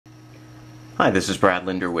Hi, this is Brad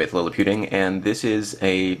Linder with Liliputing, and this is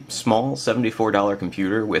a small $74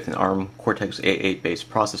 computer with an ARM Cortex A8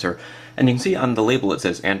 based processor, and you can see on the label it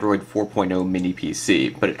says Android 4.0 Mini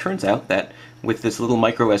PC, but it turns out that with this little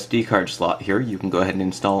micro SD card slot here, you can go ahead and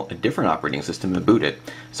install a different operating system and boot it.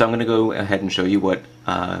 So I'm going to go ahead and show you what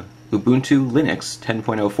Ubuntu Linux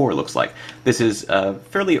 10.04 looks like. This is a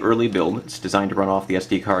fairly early build. It's designed to run off the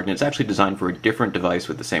SD card, and it's actually designed for a different device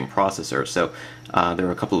with the same processor, so there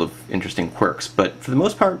are a couple of interesting quirks, but for the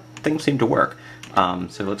most part, things seem to work.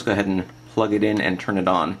 So let's go ahead and plug it in and turn it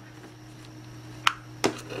on.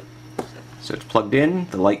 So it's plugged in,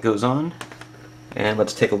 the light goes on, and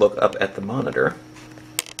let's take a look up at the monitor.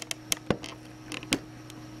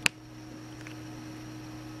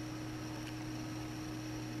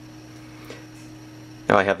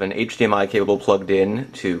 Now I have an HDMI cable plugged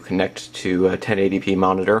in to connect to a 1080p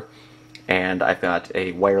monitor, and I've got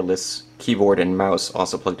a wireless keyboard and mouse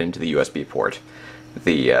also plugged into the USB port.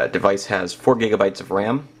 The device has 4 GB of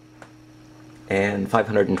RAM and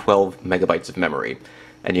 512 megabytes of memory.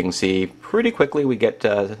 And you can see pretty quickly we get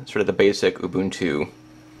sort of the basic Ubuntu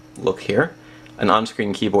look here. An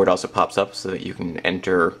on-screen keyboard also pops up so that you can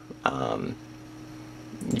enter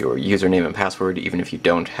your username and password even if you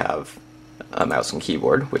don't have a mouse and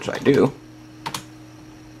keyboard, which I do.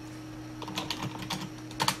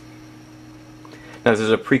 Now this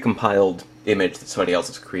is a pre-compiled image that somebody else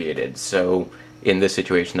has created, so in this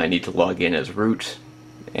situation I need to log in as root,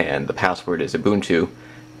 and the password is Ubuntu,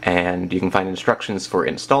 and you can find instructions for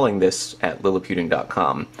installing this at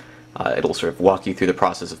Liliputing.com. It'll sort of walk you through the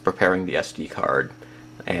process of preparing the SD card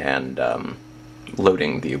and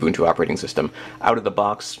loading the Ubuntu operating system. Out of the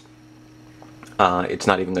box, it's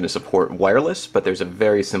not even going to support wireless, but there's a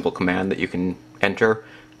very simple command that you can enter,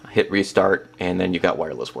 hit restart, and then you've got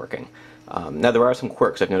wireless working. Now there are some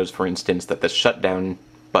quirks. I've noticed, for instance, that the shutdown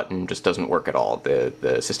button just doesn't work at all.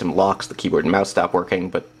 The system locks, the keyboard and mouse stop working,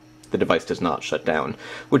 but the device does not shut down,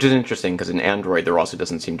 which is interesting because in Android there also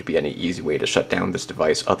doesn't seem to be any easy way to shut down this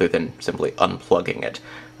device other than simply unplugging it,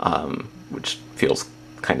 which feels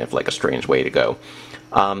kind of like a strange way to go.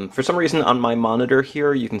 For some reason on my monitor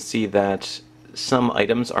here you can see that some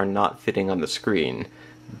items are not fitting on the screen,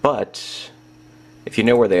 but if you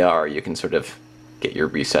know where they are, you can sort of get your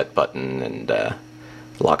reset button and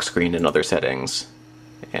lock screen and other settings,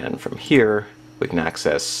 and from here we can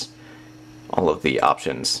access all of the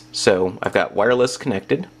options. So I've got wireless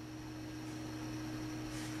connected,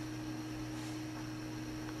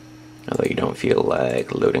 although you don't feel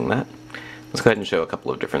like loading that. Let's go ahead and show a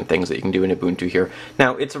couple of different things that you can do in Ubuntu here.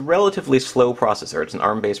 Now, it's a relatively slow processor. It's an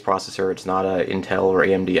ARM-based processor. It's not an Intel or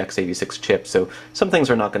AMD x86 chip, so some things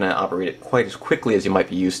are not going to operate it quite as quickly as you might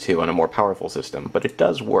be used to on a more powerful system, but it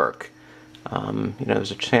does work. You know,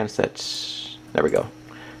 there's a chance that... There we go.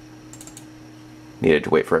 Needed to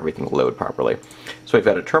wait for everything to load properly. So we've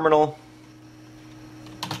got a terminal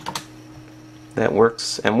that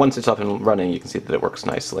works, and once it's up and running, you can see that it works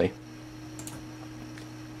nicely.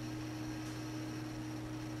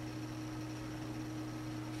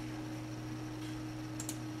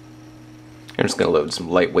 I'm just going to load some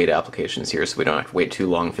lightweight applications here so we don't have to wait too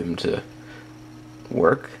long for them to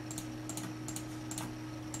work.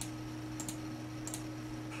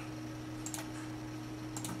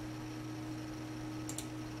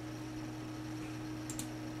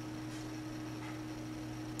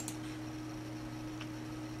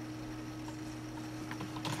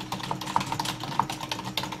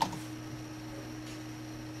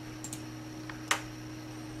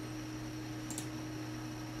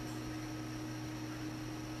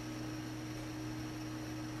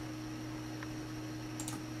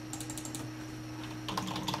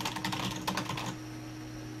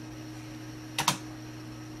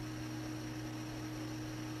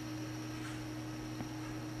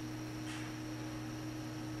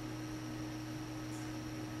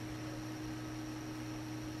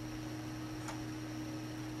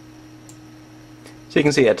 So you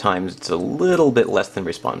can see at times it's a little bit less than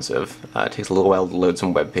responsive. It takes a little while to load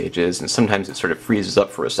some web pages, and sometimes it sort of freezes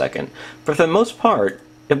up for a second. But for the most part,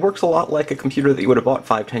 it works a lot like a computer that you would have bought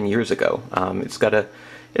 5-10 years ago.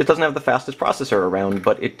 It doesn't have the fastest processor around,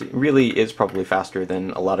 but it really is probably faster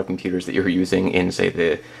than a lot of computers that you're using in, say,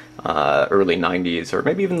 the early 90s or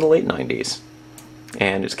maybe even the late 90s.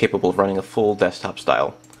 And it's capable of running a full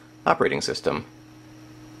desktop-style operating system.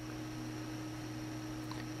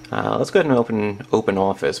 Let's go ahead and open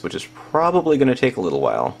Office, which is probably going to take a little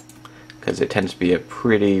while, because it tends to be a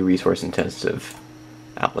pretty resource-intensive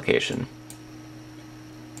application.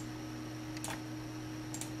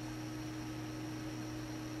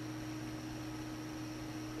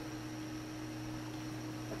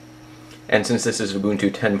 And since this is Ubuntu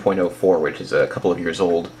 10.04, which is a couple of years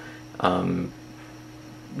old, some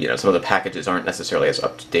of the packages aren't necessarily as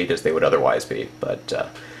up to date as they would otherwise be. But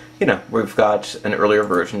we've got an earlier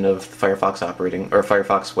version of Firefox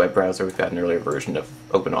Firefox web browser. We've got an earlier version of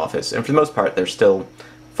OpenOffice, and for the most part, they're still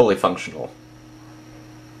fully functional.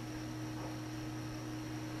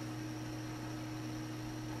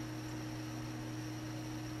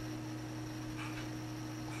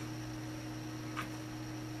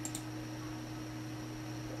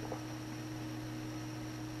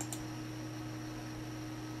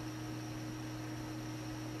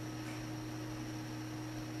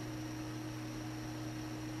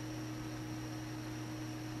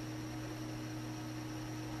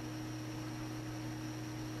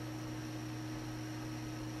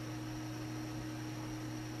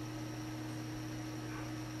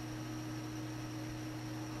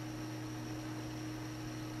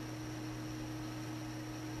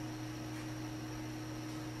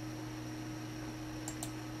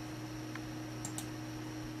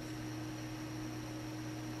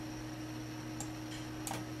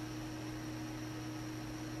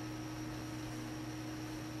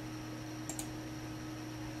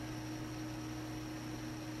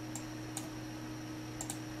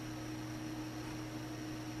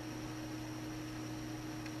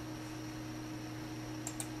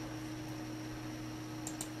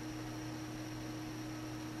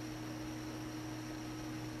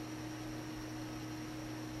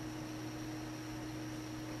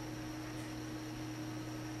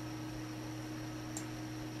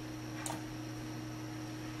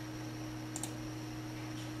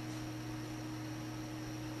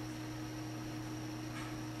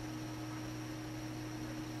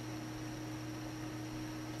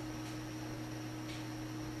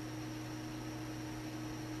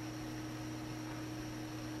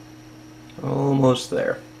 Almost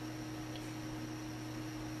there.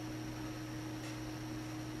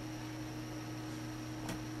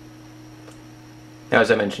 Now, as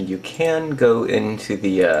I mentioned, you can go into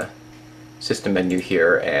the system menu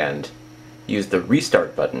here and use the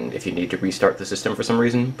restart button if you need to restart the system for some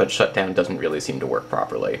reason, but shutdown doesn't really seem to work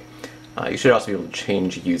properly. You should also be able to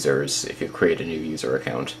change users if you create a new user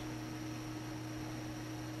account.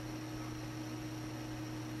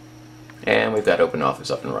 And we've got OpenOffice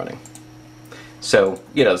up and running. So,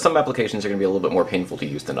 some applications are going to be a little bit more painful to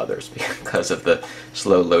use than others because of the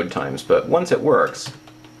slow load times, but once it works,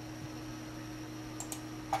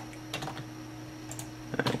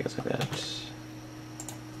 I guess that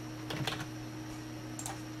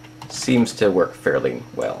seems to work fairly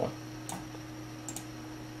well.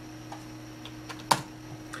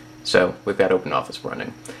 So, we've got OpenOffice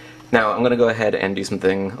running. Now, I'm going to go ahead and do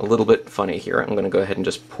something a little bit funny here. I'm going to go ahead and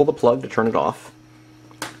just pull the plug to turn it off.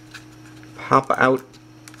 Pop out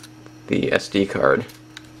the SD card,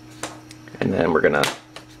 and then we're going to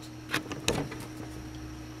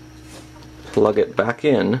plug it back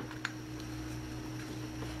in,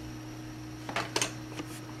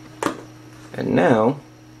 and now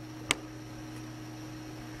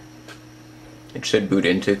it should boot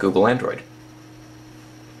into Google Android.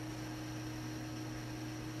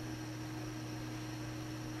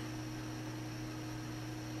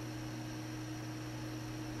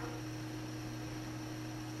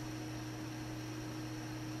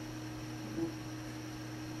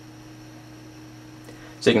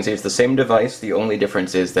 So you can see it's the same device, the only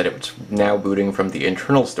difference is that it's now booting from the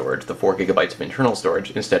internal storage, the 4 GB of internal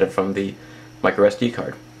storage, instead of from the microSD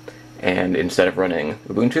card. And instead of running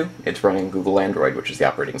Ubuntu, it's running Google Android, which is the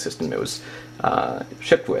operating system it was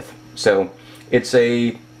shipped with. So it's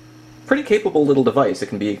a pretty capable little device. It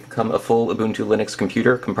can become a full Ubuntu Linux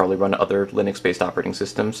computer, can probably run other Linux-based operating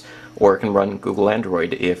systems, or it can run Google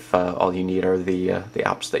Android if all you need are the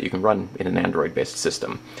apps that you can run in an Android-based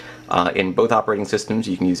system. In both operating systems,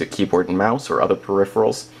 you can use a keyboard and mouse or other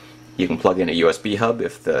peripherals. You can plug in a USB hub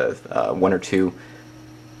if the 1 or 2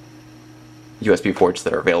 USB ports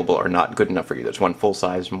that are available are not good enough for you. There's one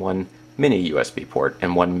full-size and one mini USB port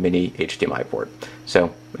and one mini HDMI port.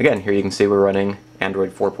 So again, here you can see we're running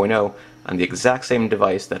Android 4.0 on the exact same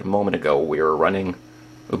device that a moment ago we were running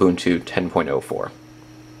Ubuntu 10.04.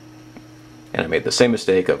 And I made the same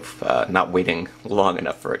mistake of not waiting long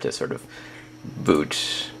enough for it to sort of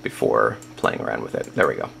boot before playing around with it. There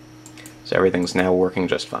we go. So everything's now working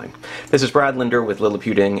just fine. This is Brad Linder with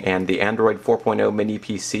Liliputing and the Android 4.0 mini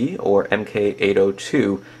PC, or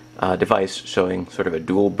MK802 device, showing sort of a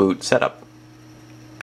dual boot setup.